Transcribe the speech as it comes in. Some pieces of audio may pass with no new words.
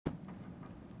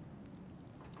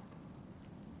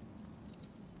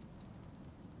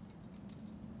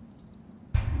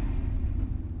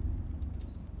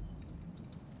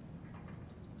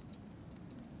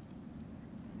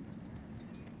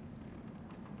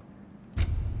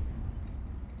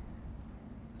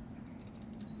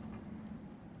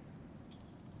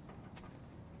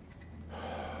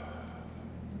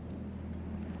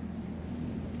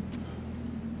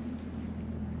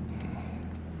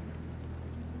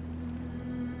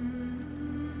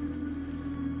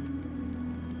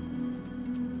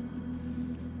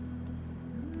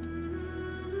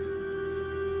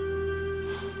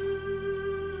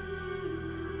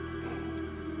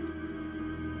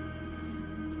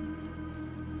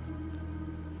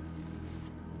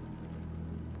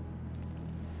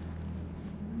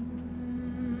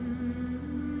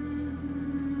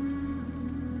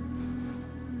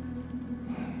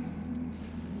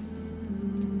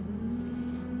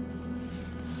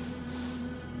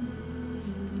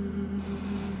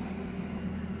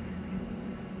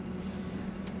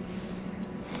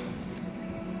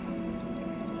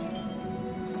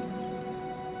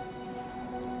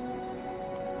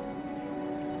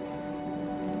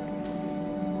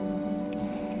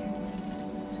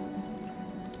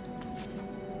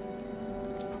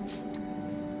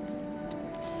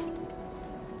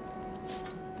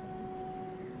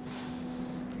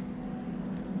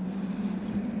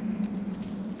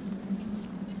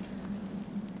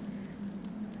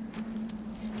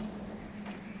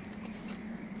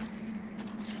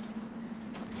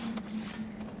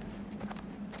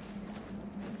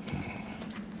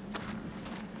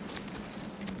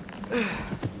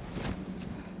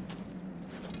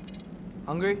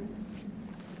Hungry?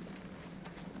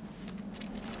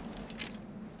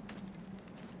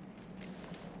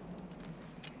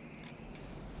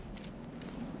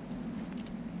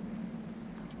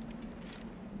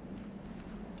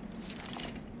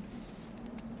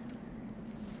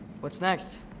 What's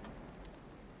next?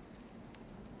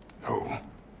 Home.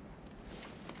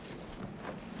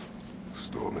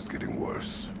 Storm is getting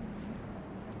worse.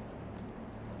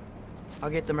 I'll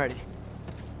get them ready.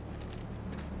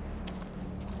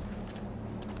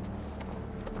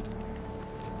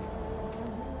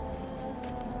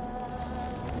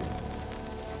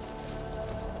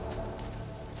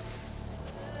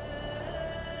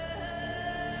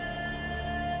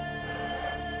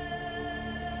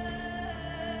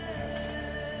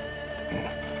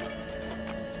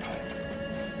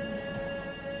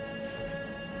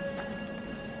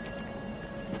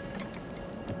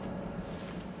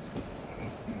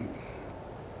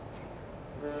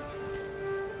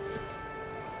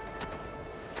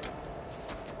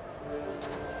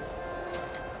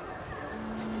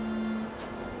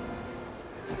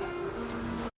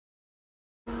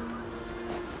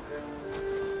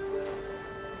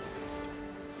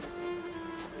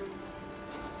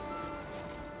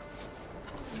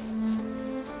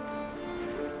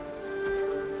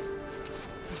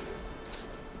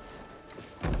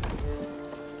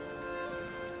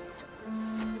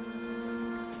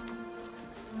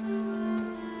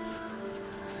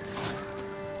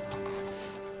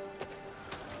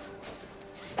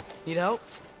 Need help?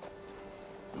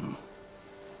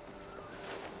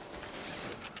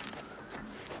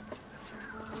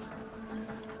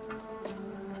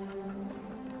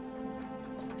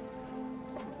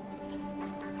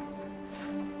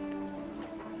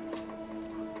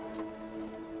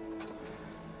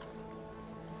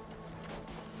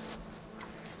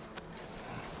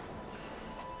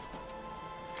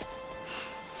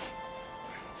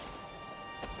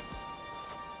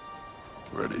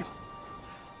 Ready.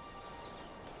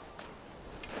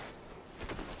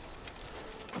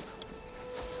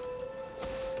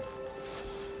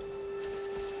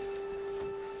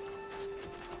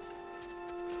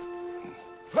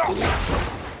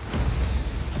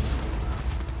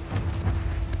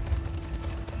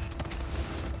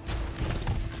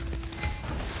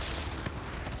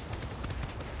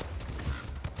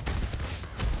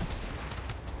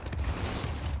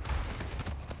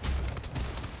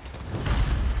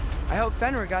 I hope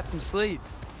Fenrir got some sleep.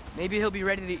 Maybe he'll be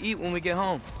ready to eat when we get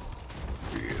home.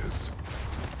 He is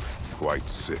quite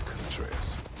sick,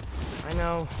 Atreus. I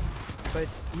know, but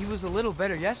he was a little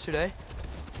better yesterday.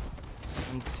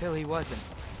 Until he wasn't.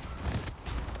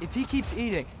 If he keeps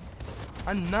eating,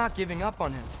 I'm not giving up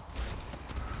on him.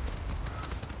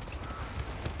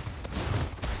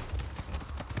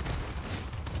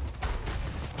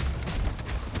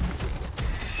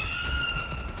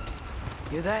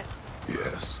 Hear that?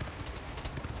 Yes.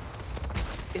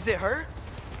 Is it hurt?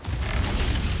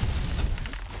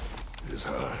 It is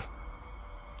her.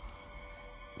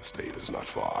 The state is not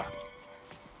far.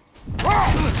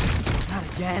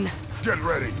 Not again. Get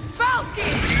ready!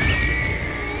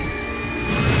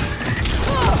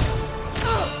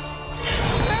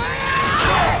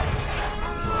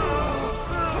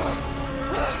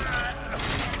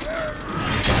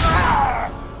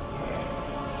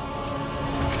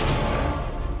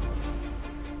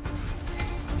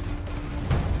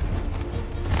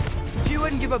 She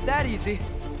wouldn't give up that easy,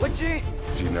 would she?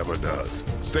 She never does.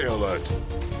 Stay alert.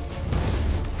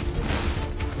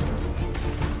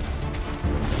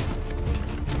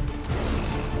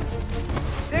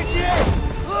 There she is!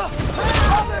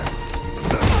 Father!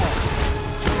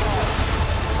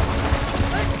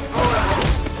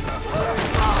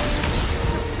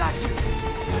 Got you!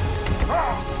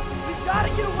 We've got to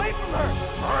get away from her!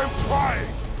 I'm trying!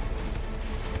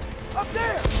 Up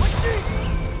there! What's she?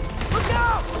 Look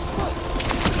out!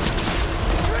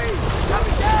 Trees!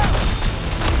 Coming down!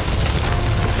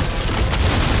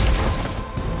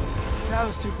 That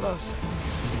was too close.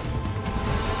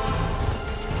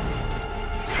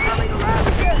 Coming around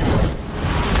again!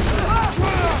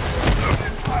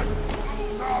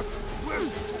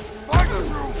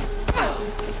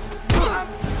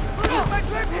 I'm my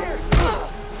grip here!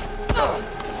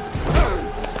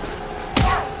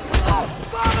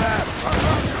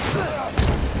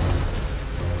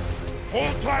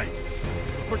 Hold tight!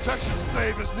 The protection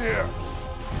stave is near!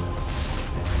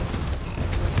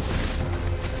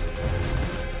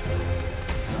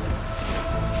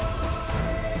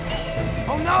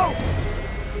 Oh no!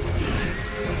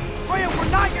 Freya, we're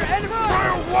not your enemy!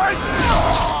 Freya, what?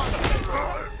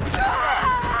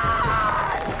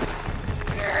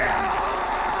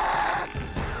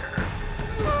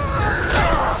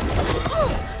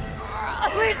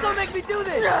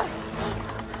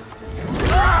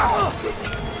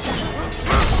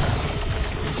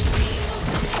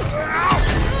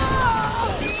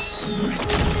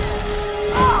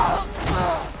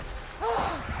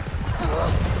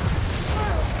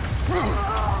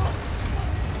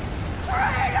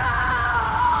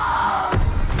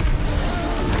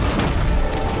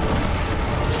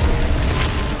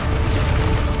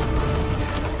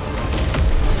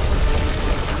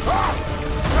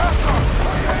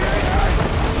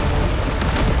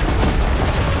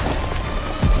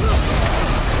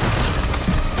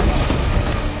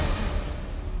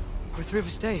 We're through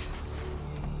for Stave.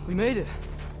 We made it.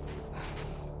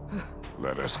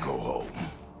 Let us go home.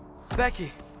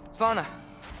 Specky, Svana,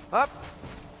 up.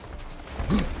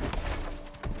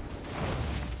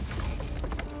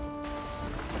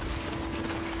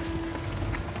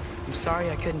 I'm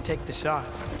sorry I couldn't take the shot.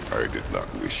 I did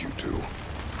not wish you to.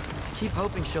 I keep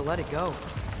hoping she'll let it go.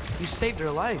 You saved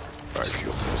her life. I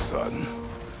killed her son.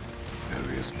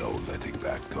 There is no letting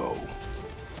that go.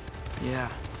 Yeah.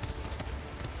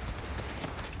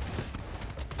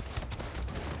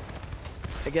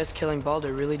 I guess killing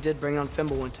Baldur really did bring on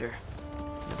Fimbulwinter.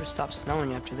 Never stopped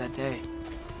snowing after that day.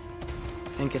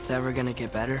 Think it's ever gonna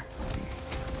get better?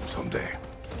 Someday.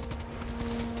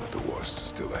 But the worst is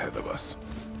still ahead of us.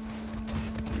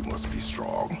 We must be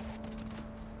strong.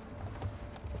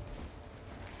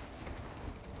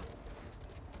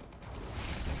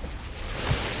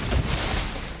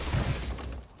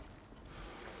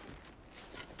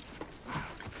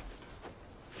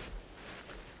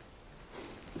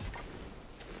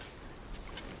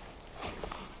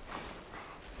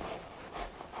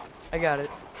 I got it.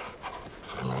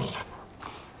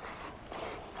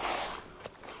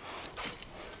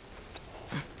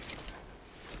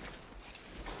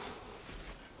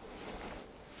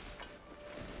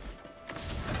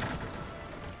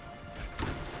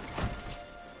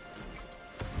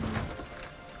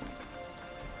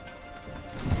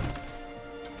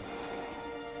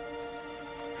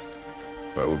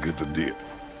 I will get the deal.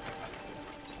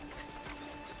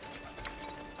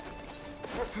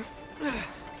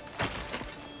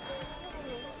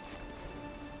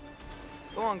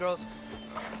 Go on, girls.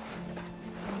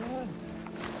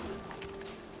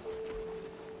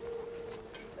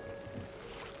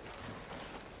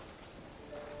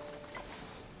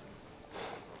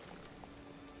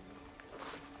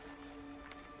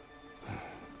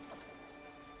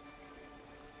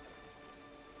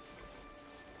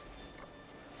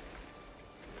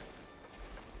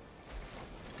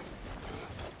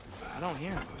 I don't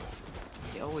hear him.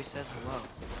 He always says hello.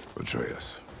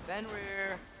 Atreus.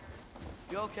 Fenrir.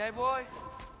 You okay, boy?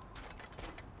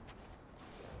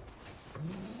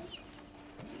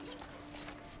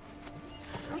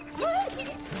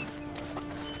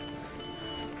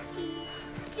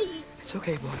 It's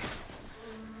okay, boy.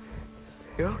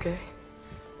 You're okay.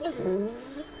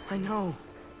 I know.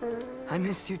 I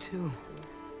missed you too.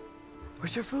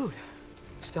 Where's your food?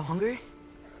 Still hungry?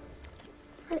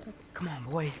 Come on,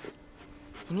 boy.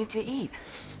 You need to eat.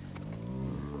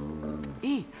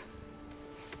 Eat.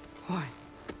 What?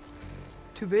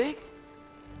 Too big?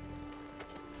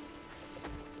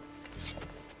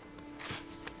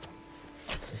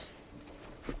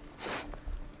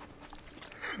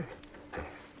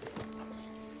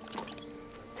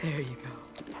 There you go.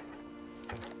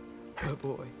 Good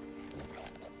boy.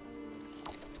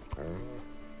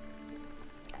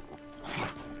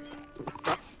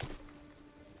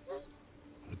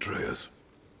 Atreus,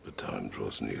 the time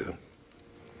draws near.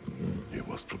 You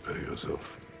must prepare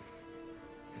yourself.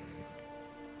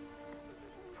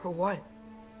 For what?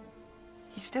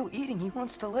 He's still eating. He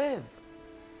wants to live.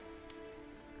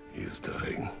 He is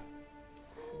dying.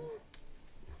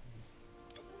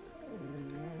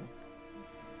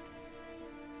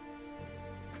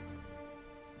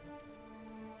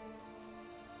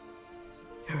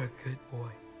 You're a good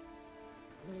boy.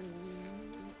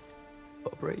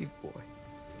 A brave boy.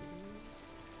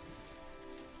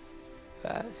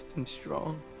 Fast and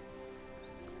strong.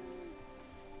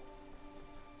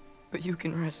 But you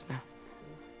can rest now.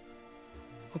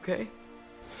 Okay?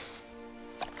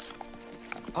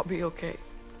 I'll be okay.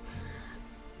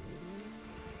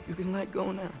 You can let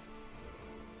go now.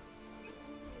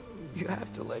 You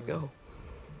have to let go.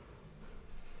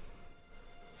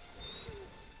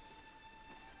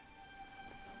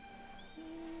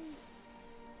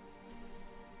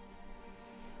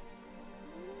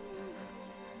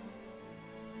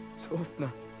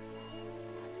 Sofna.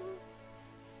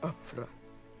 Afra.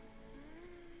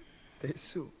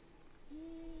 Tesu.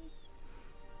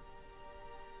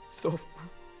 Sofna.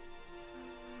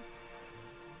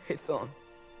 Ethon.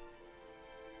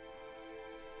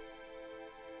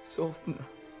 Sofna.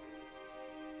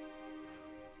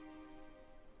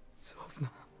 Sofna.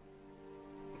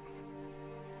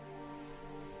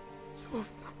 Sofna.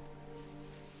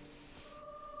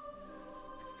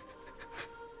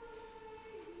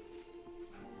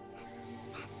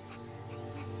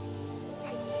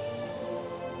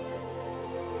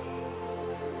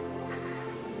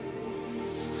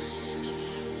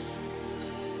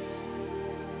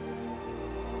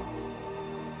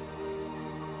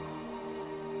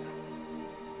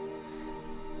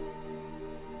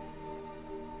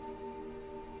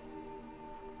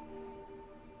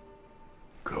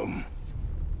 Come.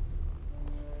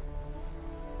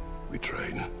 We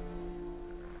train.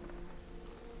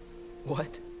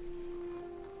 What?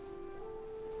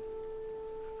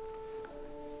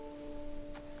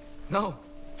 No.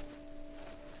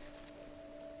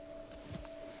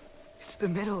 It's the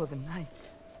middle of the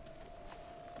night.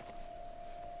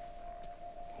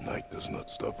 Night does not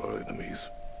stop our enemies.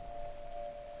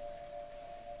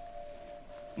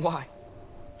 Why?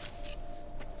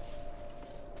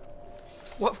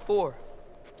 What for?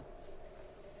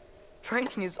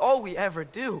 Training is all we ever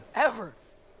do, ever.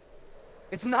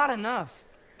 It's not enough.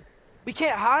 We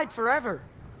can't hide forever.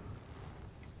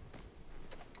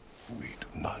 We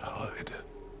do not hide.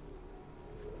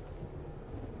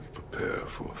 We prepare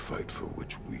for a fight for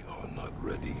which we are not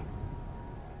ready.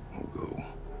 We'll go.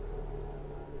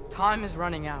 Time is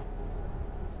running out.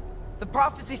 The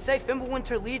prophecies say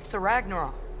Fimbulwinter leads to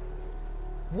Ragnarok.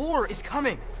 War is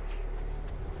coming.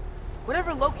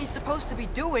 Whatever Loki's supposed to be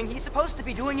doing, he's supposed to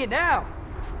be doing it now.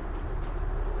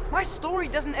 My story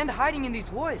doesn't end hiding in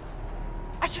these woods.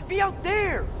 I should be out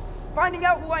there, finding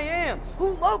out who I am,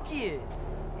 who Loki is.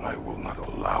 I will not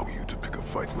allow you to pick a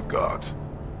fight with gods.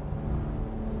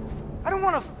 I don't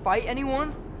want to fight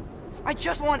anyone. I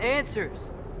just want answers.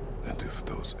 And if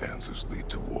those answers lead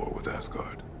to war with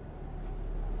Asgard?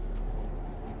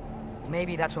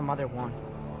 Maybe that's what Mother wanted.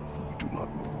 We do not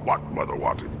know what Mother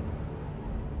wanted.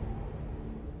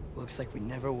 Looks like we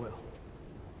never will.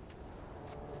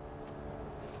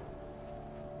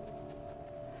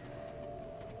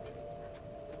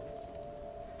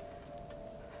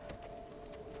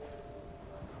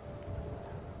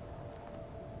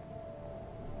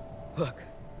 Look.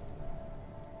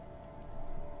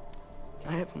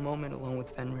 Can I have a moment alone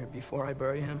with Fenrir before I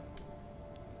bury him?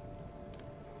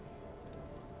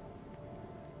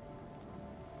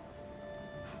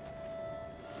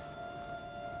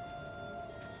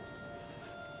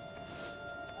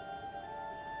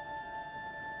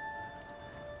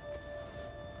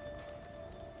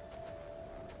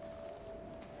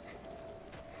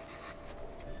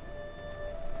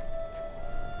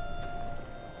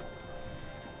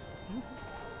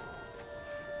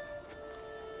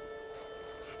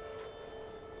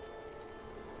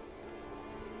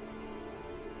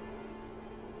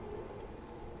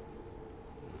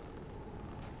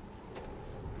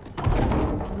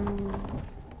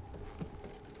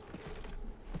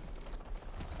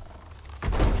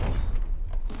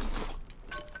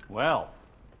 Well,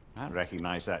 I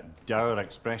recognize that dour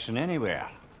expression anywhere.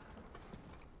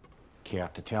 Care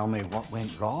to tell me what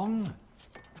went wrong?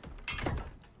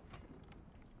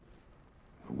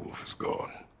 The wolf is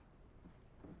gone.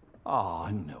 Oh,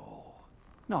 no.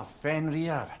 Not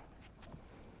Fenrir.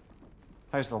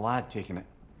 How's the lad taking it?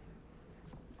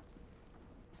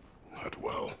 Not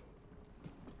well.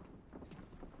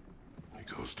 He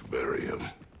goes to bury him.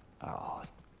 Oh,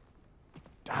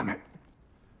 damn it.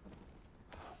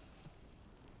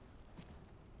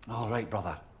 All right,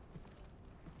 brother.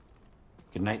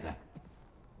 Good night, then.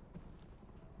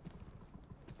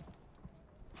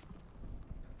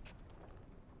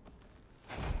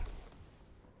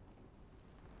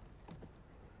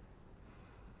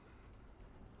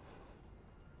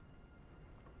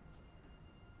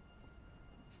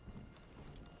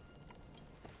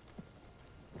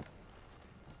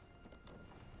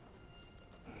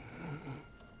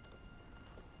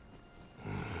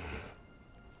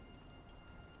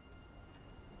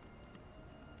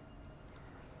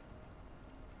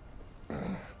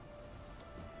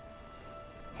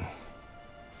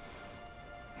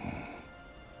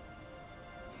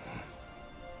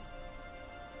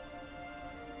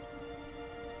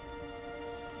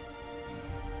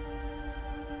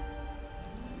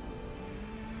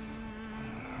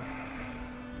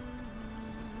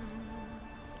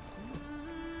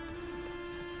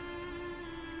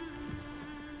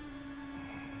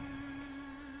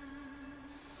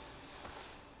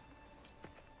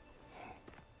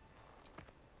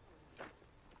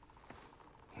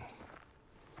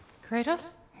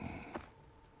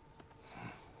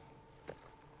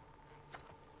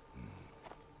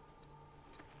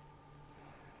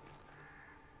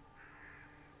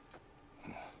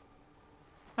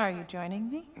 Are you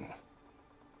joining me?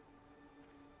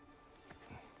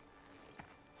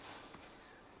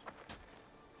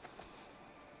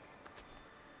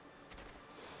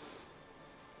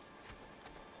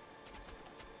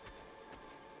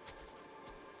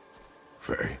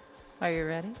 Faye. Are you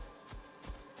ready?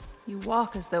 You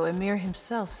walk as though Emir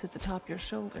himself sits atop your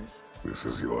shoulders. This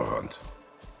is your hunt.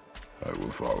 I will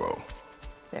follow.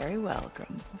 Very well,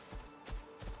 Grumbles.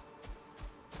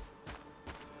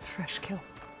 Fresh kill.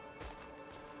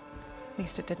 At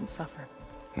least it didn't suffer.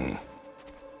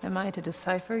 Am I to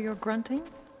decipher your grunting?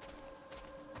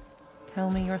 Tell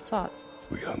me your thoughts.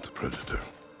 We hunt a predator.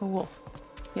 A wolf.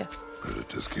 Yes.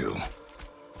 Predators kill.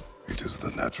 It is the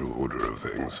natural order of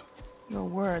things. Your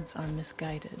words are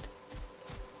misguided.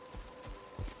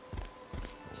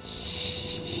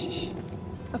 Shh.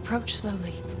 Approach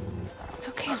slowly. It's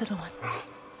okay, little one.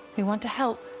 We want to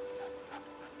help.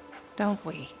 Don't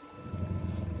we?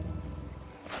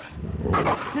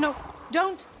 No,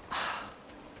 don't!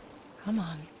 Come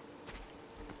on.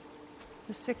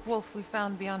 The sick wolf we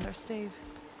found beyond our stave.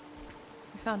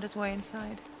 He found his way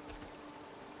inside.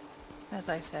 As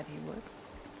I said he would.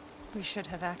 We should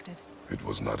have acted. It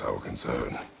was not our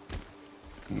concern.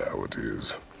 Now it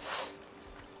is.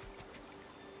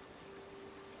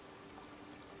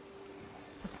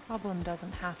 The problem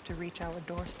doesn't have to reach our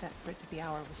doorstep for it to be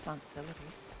our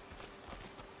responsibility.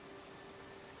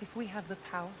 If we have the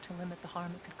power to limit the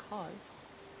harm it could cause,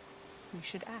 we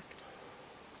should act.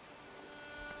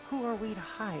 Who are we to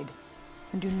hide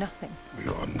and do nothing? We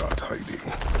are not hiding.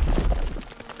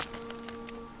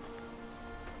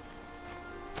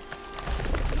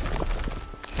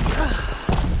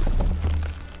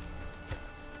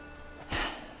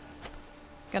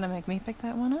 Gonna make me pick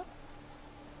that one up?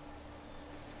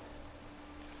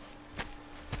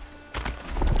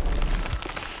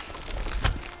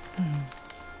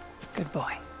 Good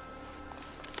boy.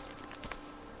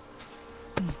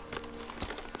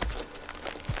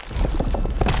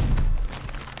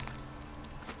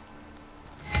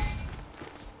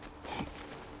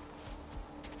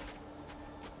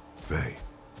 Faye.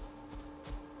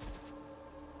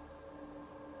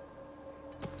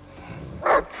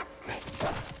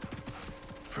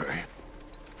 Faye.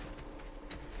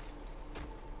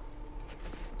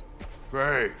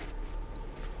 Faye.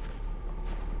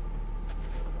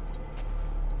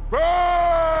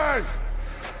 Faye!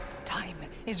 Time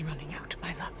is running out,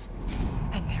 my love.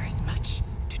 And there is much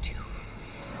to do.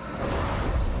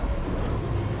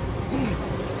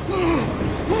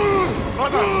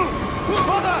 Brother!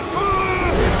 Brother!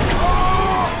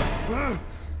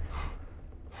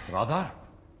 Brother?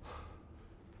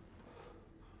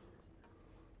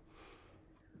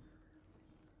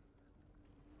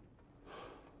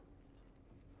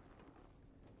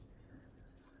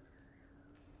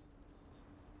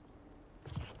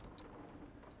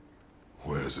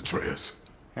 Where's Atreus?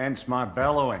 Hence my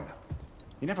bellowing.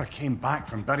 He never came back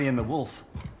from burying the wolf.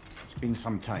 It's been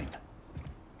some time.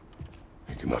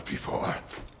 He cannot be far.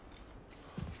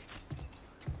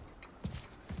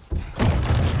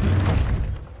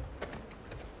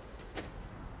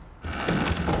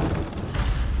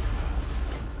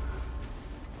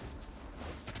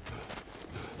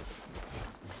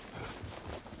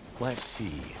 Let's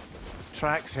see.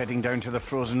 Tracks heading down to the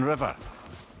frozen river.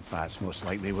 That's most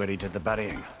likely where he did the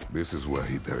burying. This is where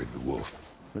he buried the wolf.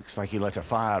 Looks like he lit a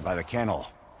fire by the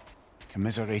kennel.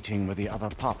 Commiserating with the other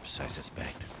pups, I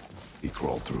suspect. He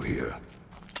crawled through here.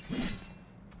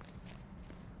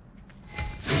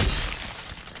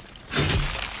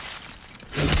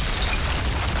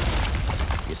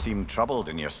 You seem troubled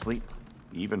in your sleep,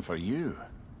 even for you.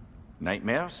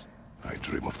 Nightmares? I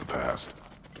dream of the past.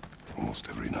 Almost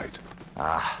every night.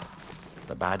 Ah,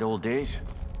 the bad old days?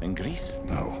 In Greece?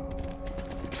 No.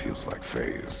 It feels like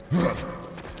Faye is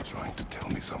trying to tell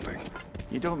me something.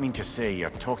 You don't mean to say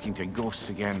you're talking to ghosts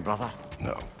again, brother?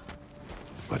 No.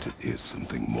 But it is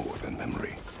something more than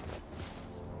memory.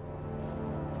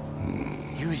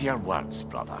 Use your words,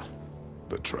 brother.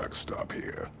 The tracks stop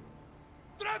here.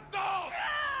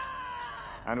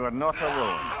 And we're not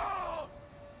alone.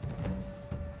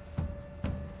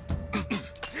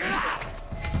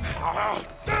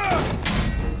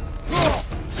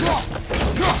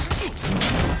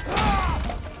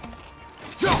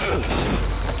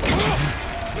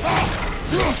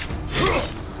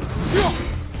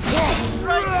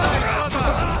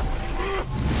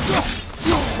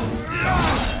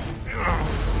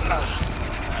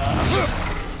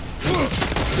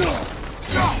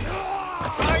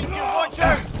 Watch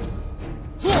out!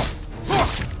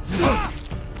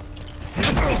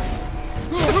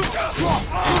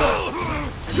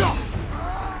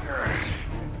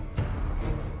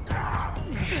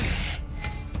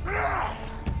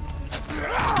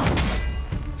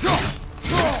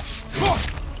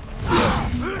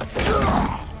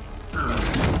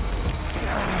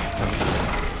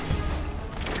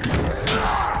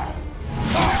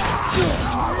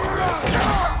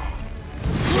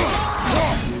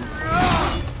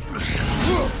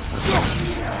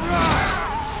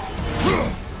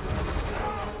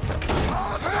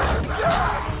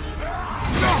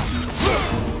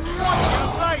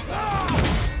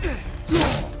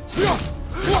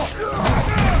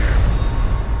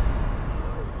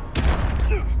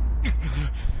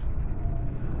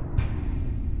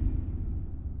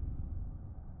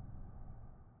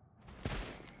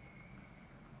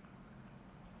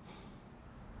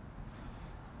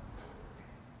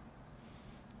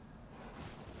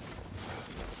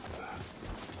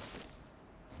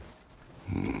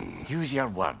 Use your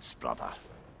words, brother.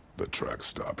 The tracks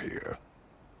stop here.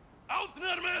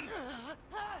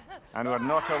 And we're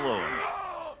not alone.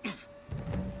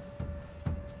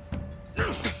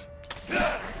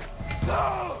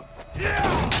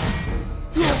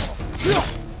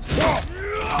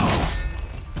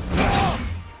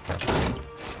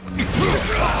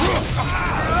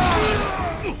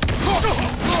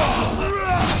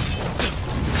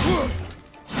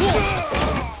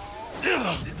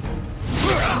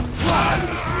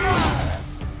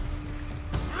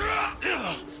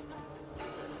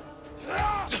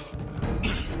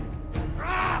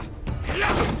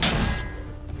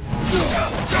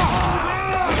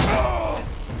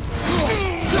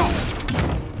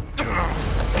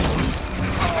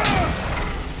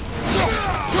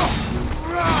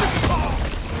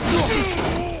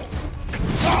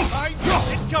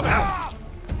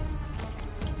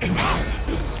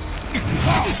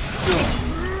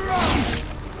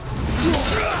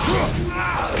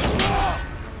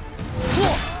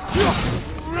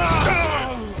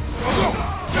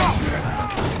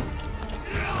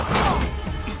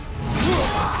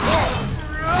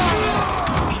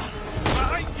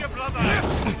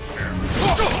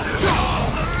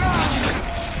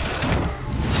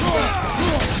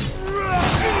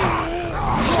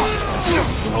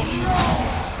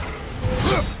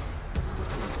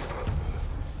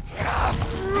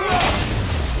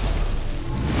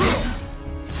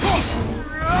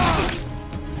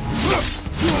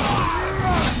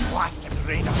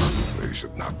 They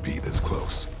should not be this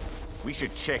close. We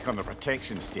should check on the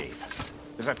protection stave.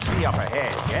 There's a tree up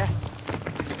ahead, yeah?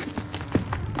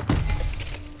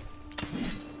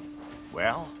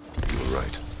 Well? You're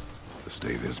right. The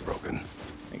stave is broken.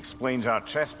 Explains our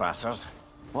trespassers.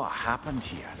 What happened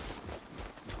here?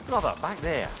 Brother, back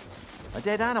there. A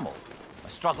dead animal. A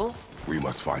struggle? We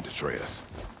must find Atreus.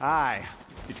 Aye.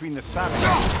 Between the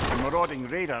savages and marauding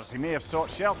raiders, he may have sought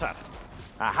shelter.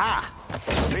 Aha!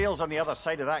 Trail's on the other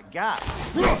side of that gap.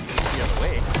 The other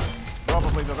way.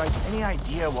 Probably without any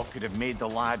idea what could have made the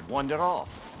lad wander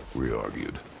off. We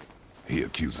argued. He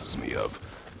accuses me of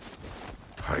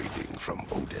hiding from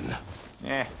Odin.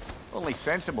 Only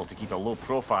sensible to keep a low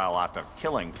profile after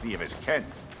killing 3 of his kin.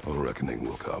 A reckoning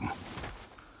will come.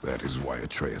 That is why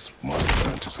Atreus must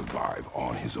learn to survive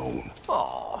on his own.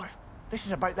 Oh, this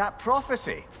is about that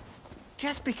prophecy.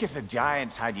 Just because the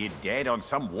giants had you dead on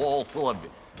some wall full of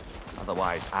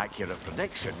otherwise accurate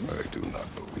predictions... I do not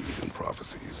believe in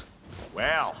prophecies.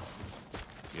 Well,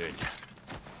 good.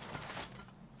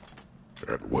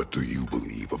 And what do you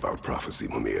believe about prophecy,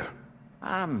 Mimir?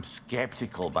 I'm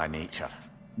skeptical by nature,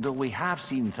 though we have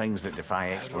seen things that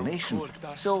defy explanation.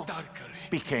 So,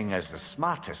 speaking as the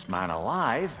smartest man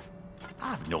alive,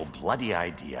 I've no bloody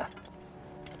idea.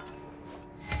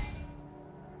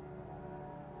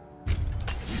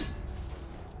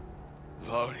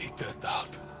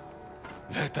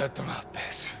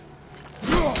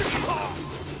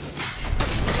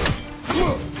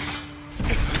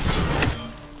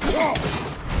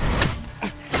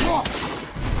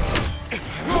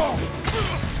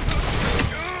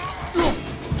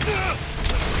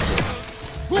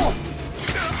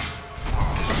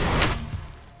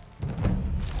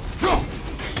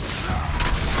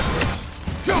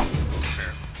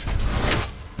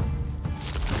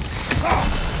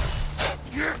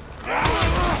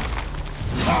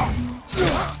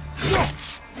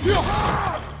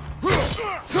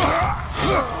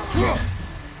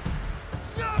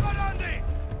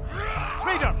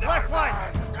 Raider, left flank!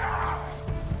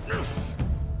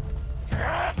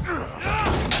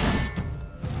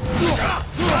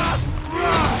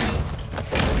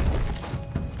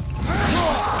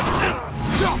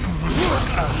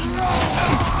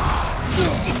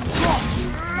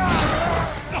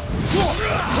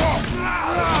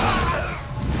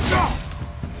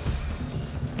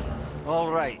 All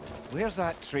right, where's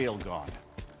that trail gone?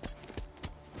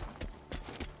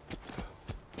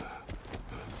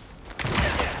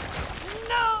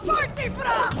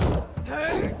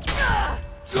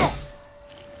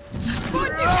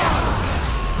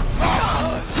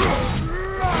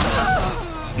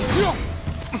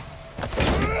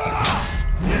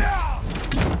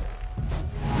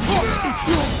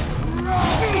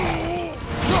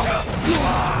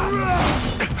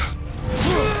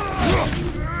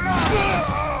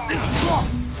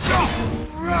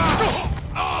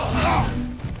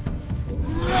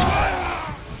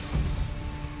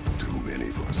 Too many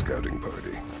for a scouting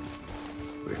party.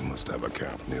 They must have a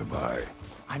camp nearby.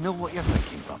 I know what you're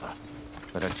thinking, brother.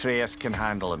 But Atreus can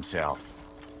handle himself.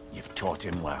 You've taught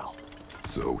him well.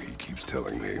 So he keeps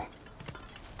telling me.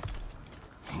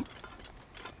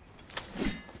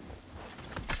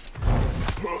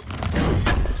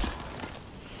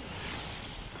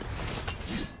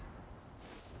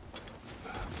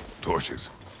 Torches.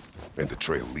 And the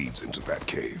trail leads into that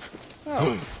cave.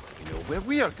 Oh, you know where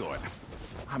we are going.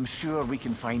 I'm sure we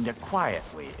can find a quiet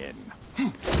way in.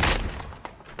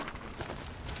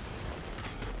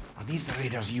 Are these the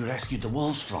raiders you rescued the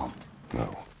wolves from?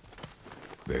 No.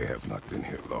 They have not been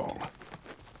here long.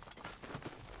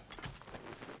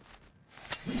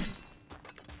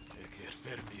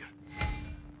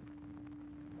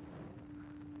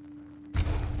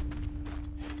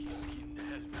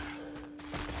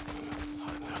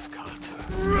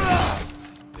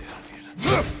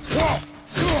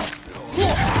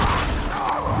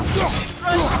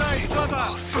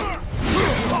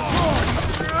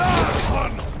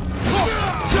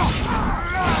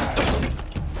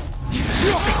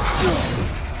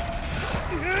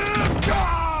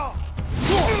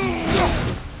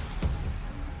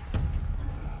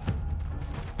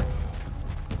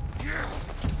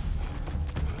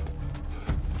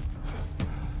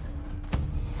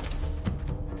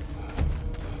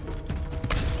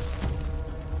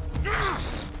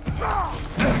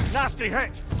 Nasty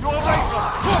hit! You're all right,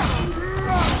 brother!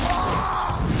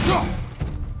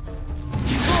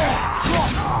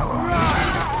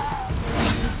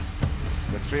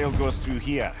 The trail goes through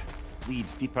here.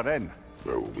 Leads deeper in.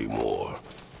 There will be more.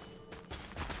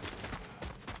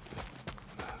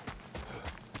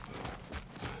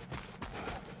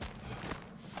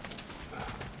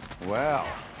 Well,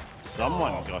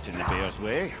 someone got in the bear's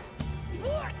way.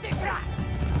 Right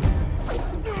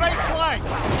flank!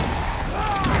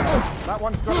 That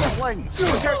one's got a sling.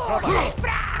 Look out, brother!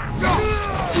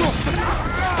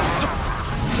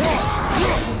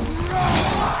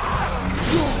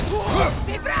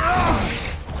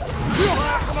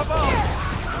 Fire from above!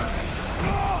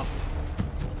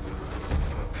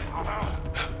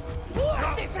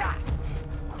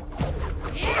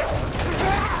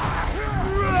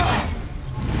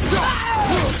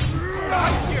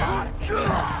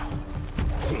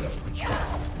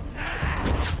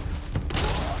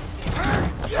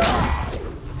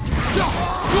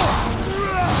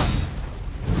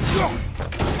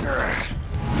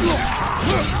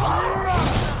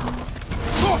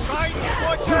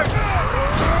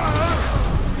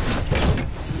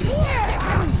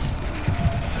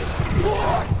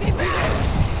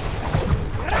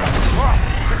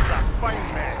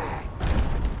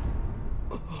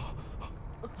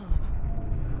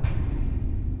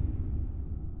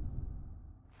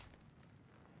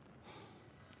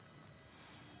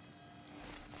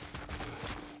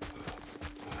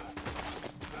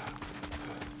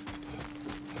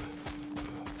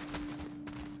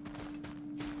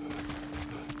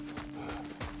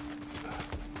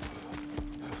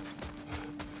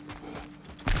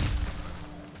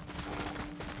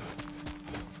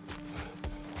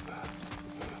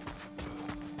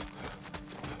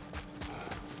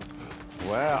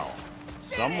 Well,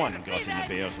 someone got in the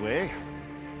bear's way.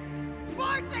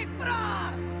 Fire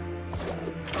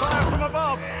from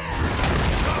above!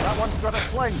 That one's got a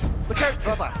sling. Look out,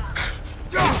 brother!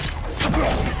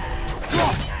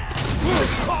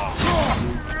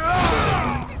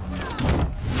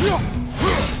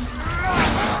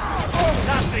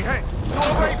 Nasty hit! Go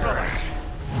away, brother!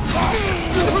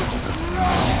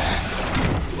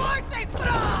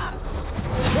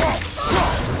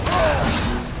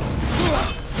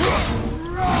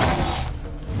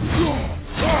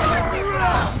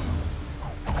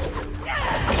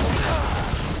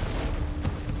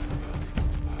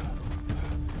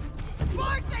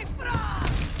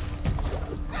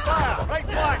 Fire! Right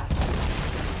flank!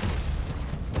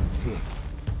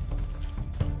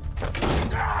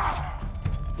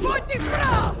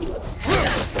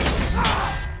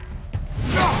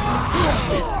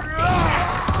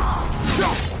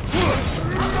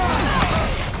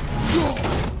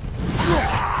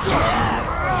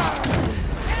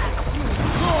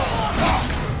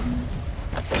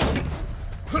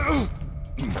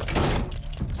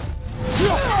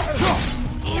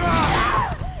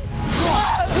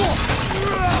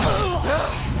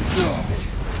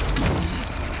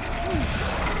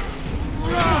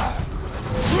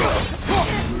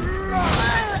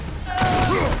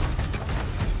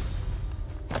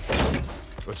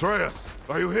 Atreus,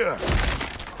 are you here?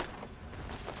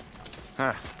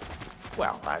 Huh.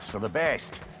 Well, that's for the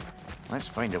best. Let's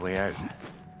find a way out.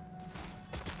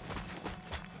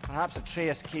 Perhaps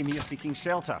Atreus came here seeking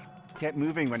shelter. Kept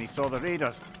moving when he saw the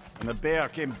raiders, and the bear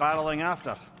came barreling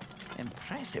after.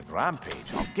 Impressive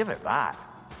rampage, I'll give it that.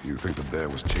 You think the bear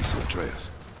was chasing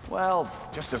Atreus? Well,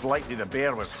 just as likely the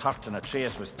bear was hurt and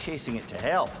Atreus was chasing it to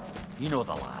help. You know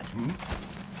the lad.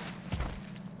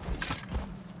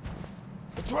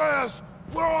 Atreus,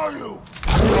 where are you?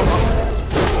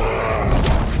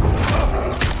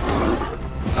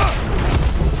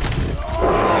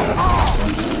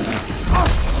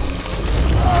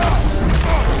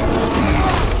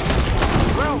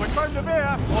 Well, we found the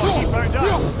bear. Or he found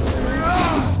us.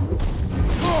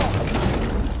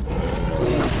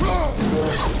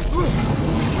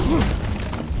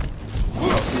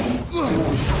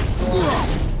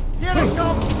 Here it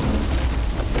comes!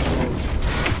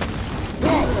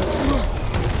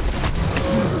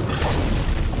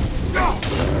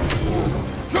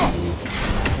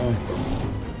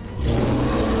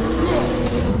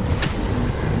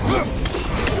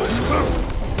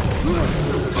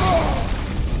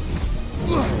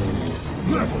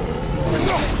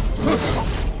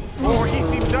 Oh, he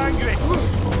seems angry.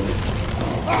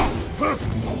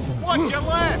 Watch your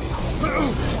left!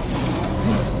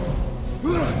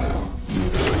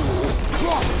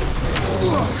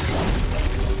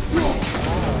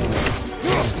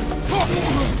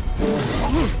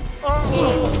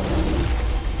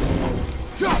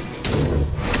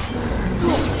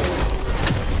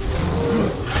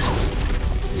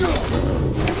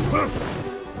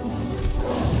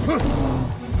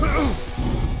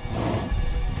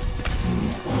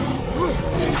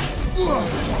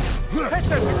 Hit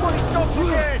him before he stops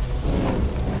again!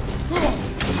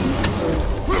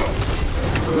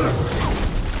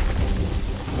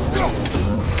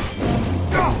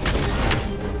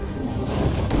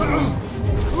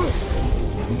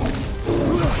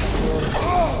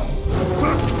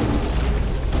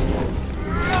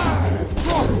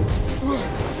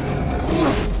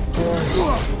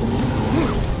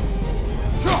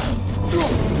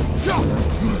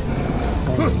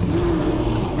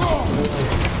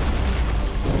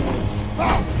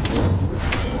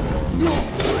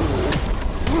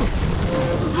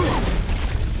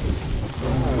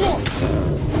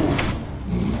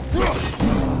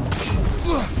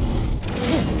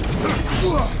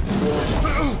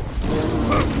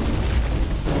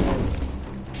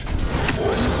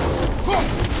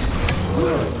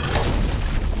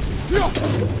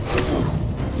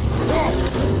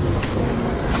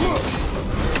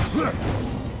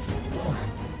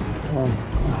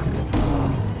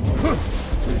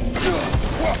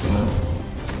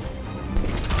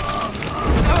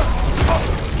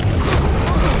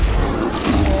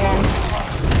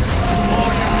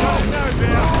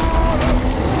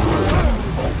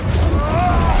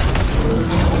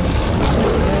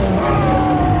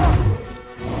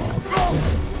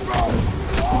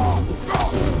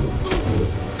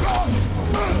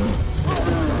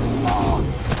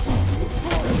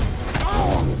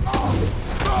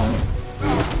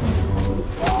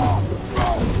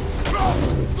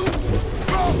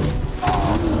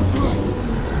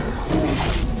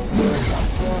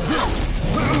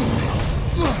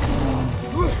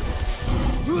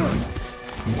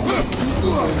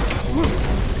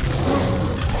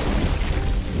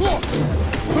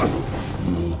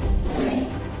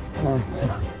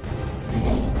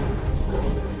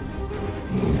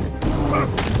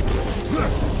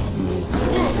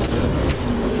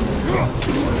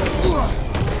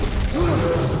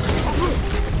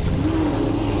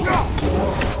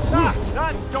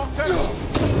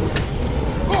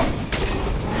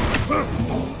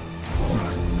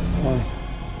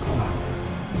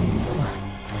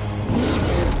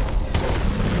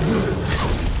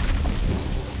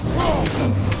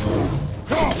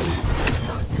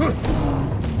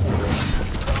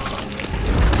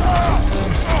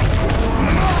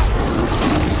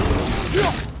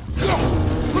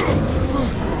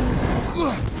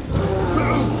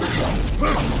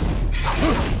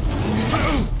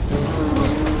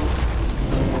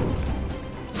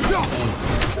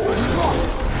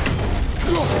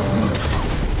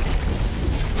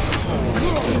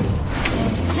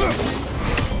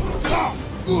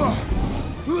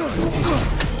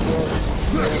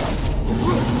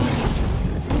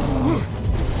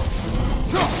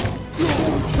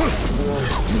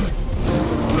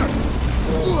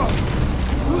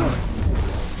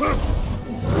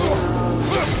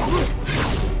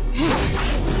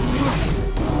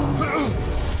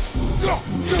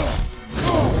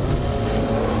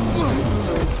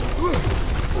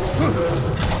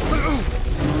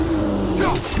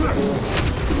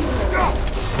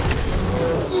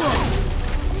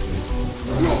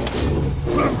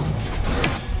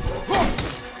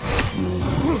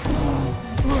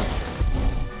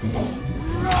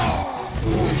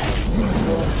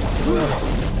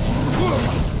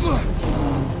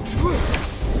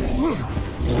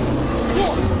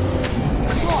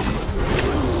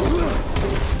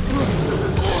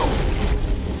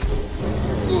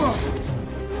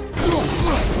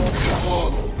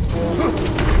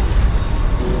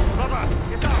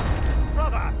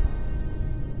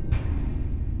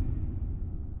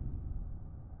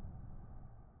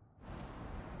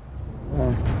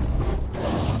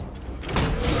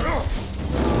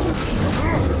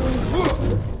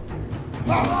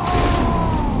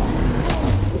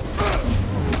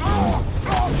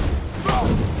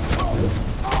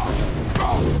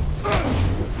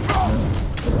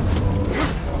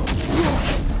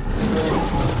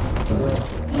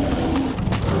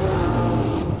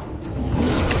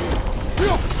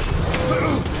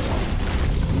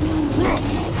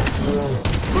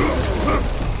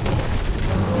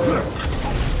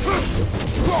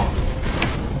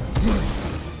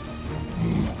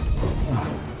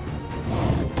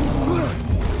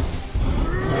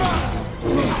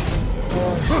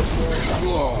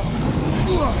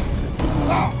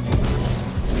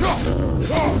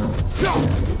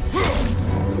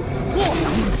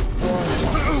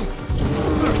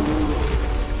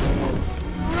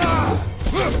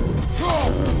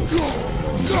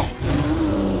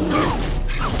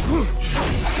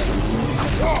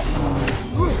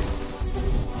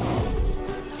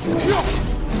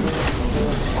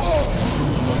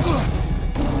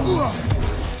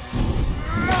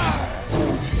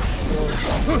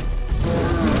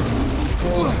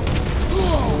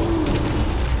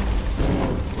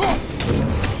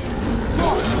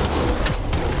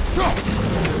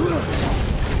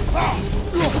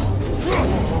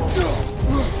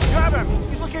 Grab him!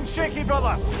 He's looking shaky,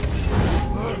 brother!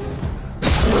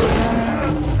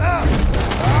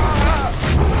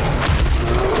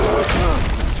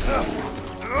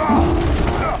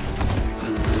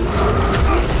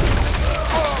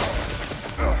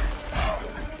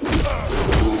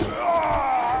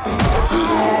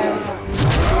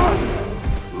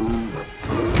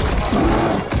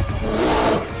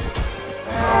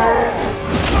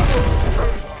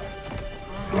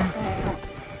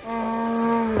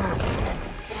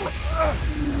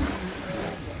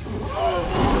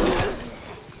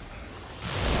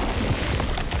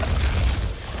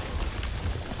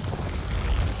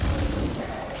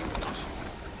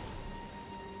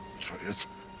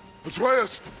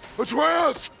 Atreus!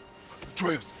 Atreus!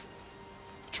 Atreus!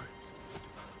 Atreus!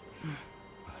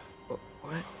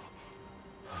 What?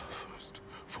 First,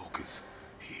 focus.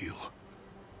 Heal.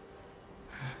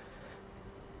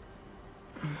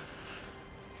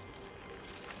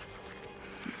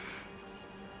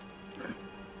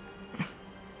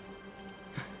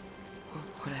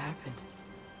 What happened?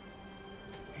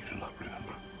 You do not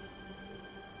remember.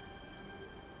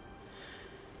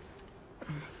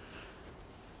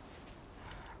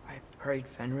 I prayed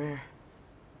Fenrir.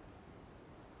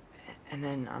 And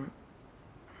then I'm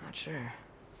not sure.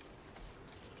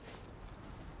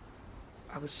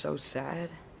 I was so sad.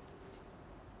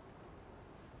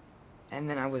 And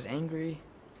then I was angry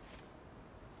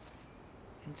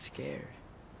and scared.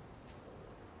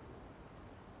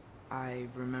 I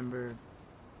remember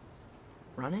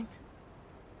running.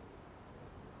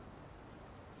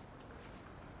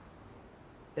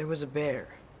 There was a bear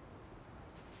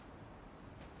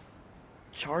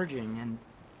charging, and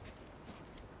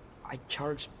I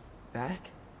charged back.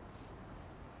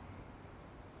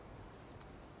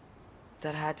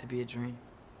 That had to be a dream.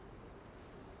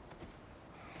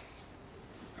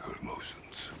 Your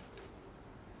emotions.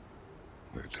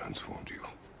 They transformed you.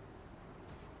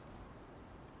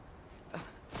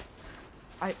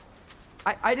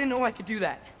 I didn't know I could do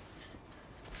that.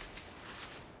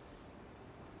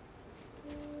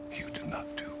 You did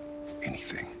not do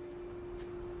anything.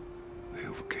 They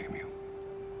overcame you.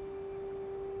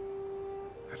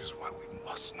 That is why we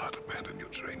must not abandon your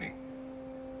training.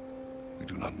 We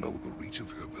do not know the reach of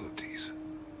your abilities.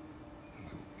 And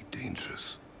they will be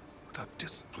dangerous without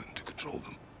discipline to control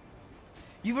them.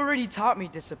 You've already taught me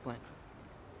discipline.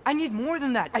 I need more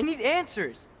than that. I need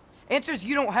answers. Answers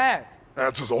you don't have.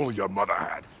 Answers only your mother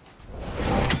had.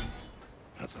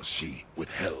 Answers she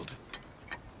withheld.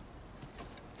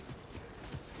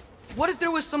 What if there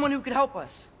was someone who could help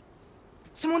us?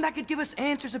 Someone that could give us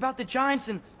answers about the giants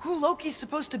and who Loki's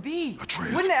supposed to be.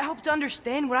 Atreus. Wouldn't it help to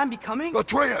understand what I'm becoming?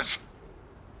 Atreus!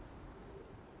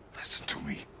 Listen to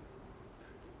me.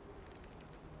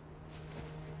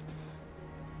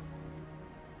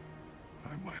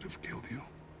 I might have killed you.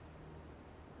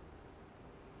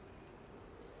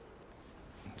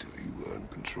 Until you learn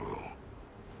control,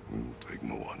 we will take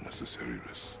no unnecessary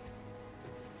risks.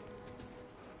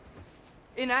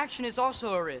 Inaction is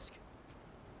also a risk.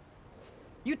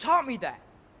 You taught me that.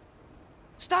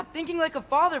 Stop thinking like a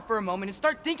father for a moment and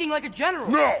start thinking like a general.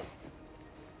 No!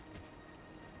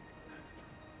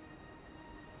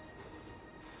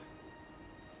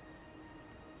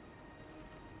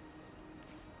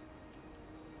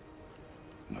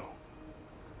 No.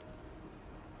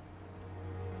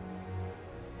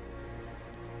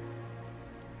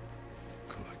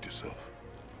 Collect yourself.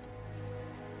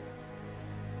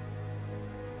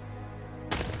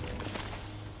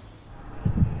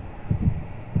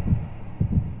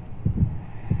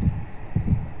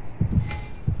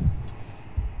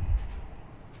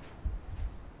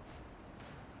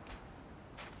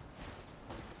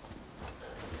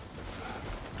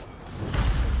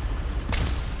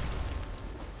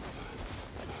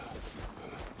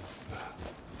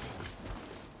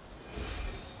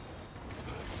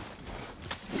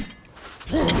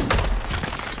 This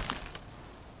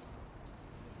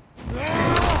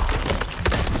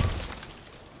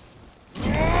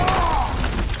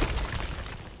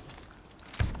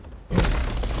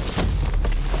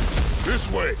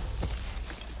way!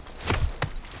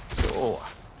 So,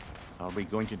 are we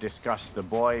going to discuss the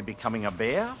boy becoming a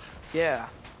bear? Yeah.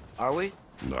 Are we?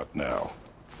 Not now.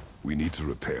 We need to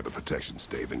repair the protection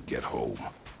stave and get home.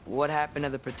 What happened to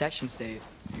the protection stave?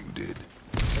 You did.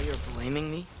 So you're blaming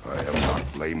me? I am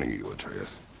not blaming you,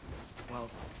 Atreus. Well,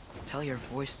 tell your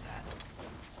voice that.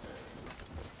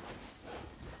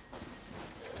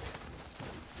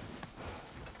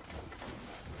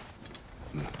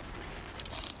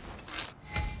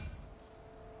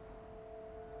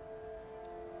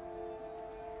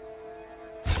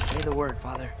 Say the word,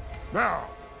 Father. Now!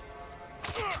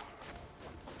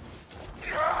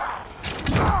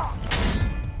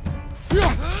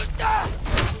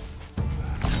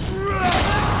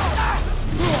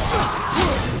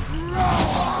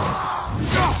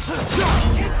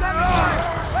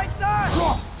 Right side!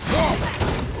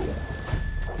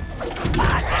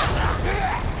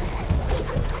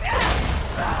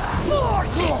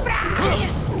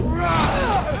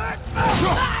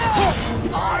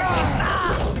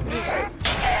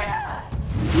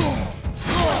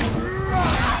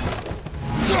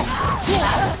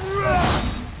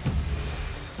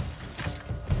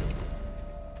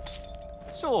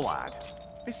 So, lad,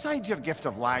 besides your gift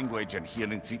of language and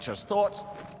hearing creatures' thoughts,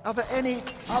 are there any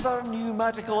other new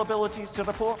magical abilities to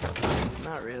report?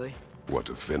 Not really. What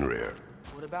of Fenrir?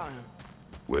 What about him?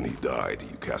 When he died,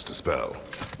 you cast a spell.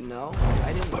 No,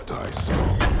 I didn't. But I saw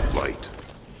light.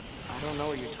 I don't know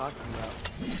what you're talking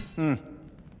about.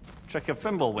 Trick of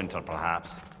Fimbulwinter,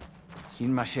 perhaps.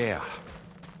 Seen my share.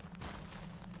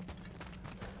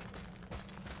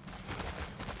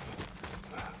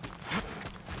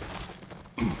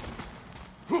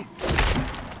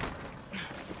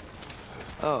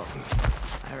 Oh,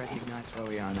 I recognize where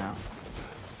we are now.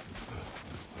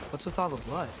 What's with all the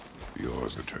blood?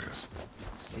 Yours, Atreus.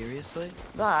 Seriously?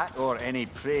 That, or any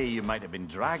prey you might have been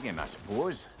dragging, I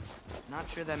suppose. Not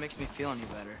sure that makes me feel any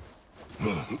better.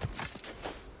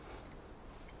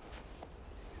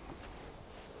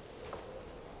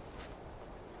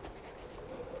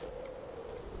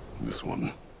 This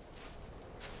one.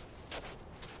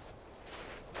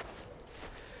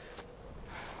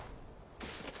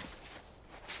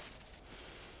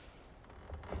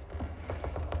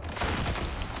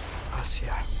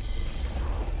 Asya.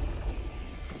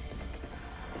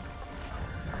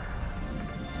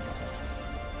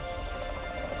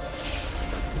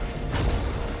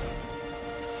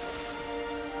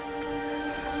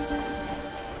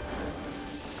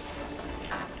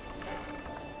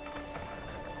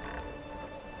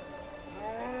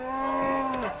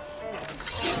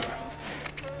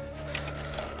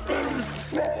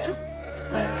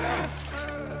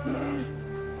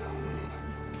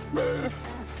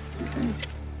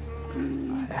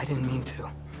 I didn't mean to.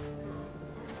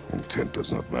 Intent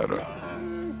does not matter.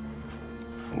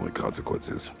 Only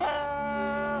consequences.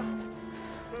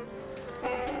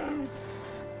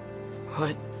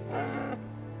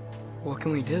 What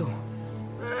can we do?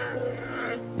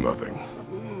 Nothing.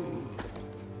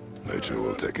 Nature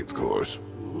will take its course.